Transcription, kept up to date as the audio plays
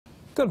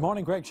Good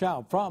morning, Greg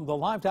Schaub from the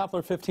Live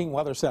Doppler 15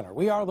 Weather Center.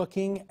 We are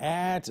looking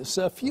at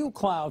a few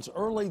clouds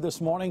early this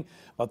morning,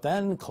 but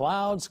then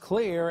clouds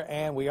clear,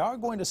 and we are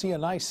going to see a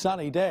nice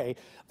sunny day.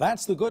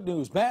 That's the good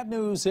news. Bad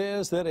news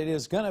is that it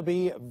is going to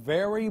be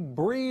very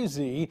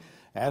breezy,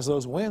 as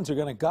those winds are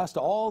going to gust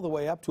all the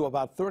way up to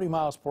about 30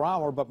 miles per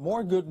hour. But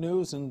more good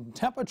news in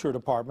temperature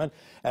department,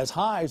 as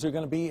highs are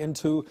going to be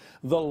into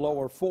the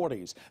lower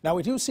 40s. Now,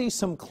 we do see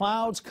some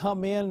clouds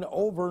come in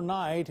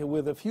overnight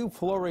with a few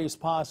flurries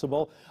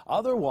possible.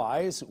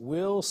 Otherwise,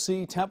 we'll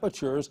see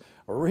temperatures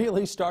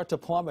really start to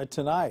plummet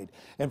tonight.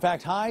 In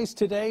fact, highs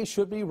today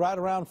should be right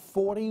around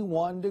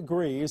 41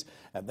 degrees,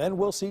 and then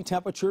we'll see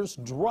temperatures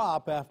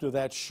drop after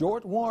that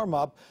short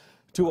warm-up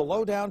to a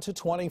low down to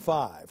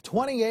 25.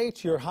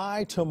 28 your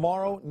high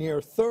tomorrow,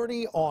 near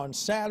 30 on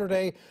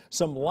Saturday.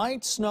 Some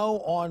light snow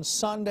on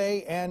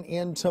Sunday and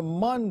into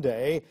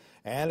Monday.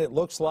 And it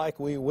looks like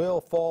we will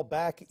fall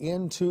back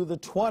into the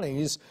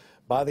 20s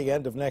by the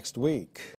end of next week.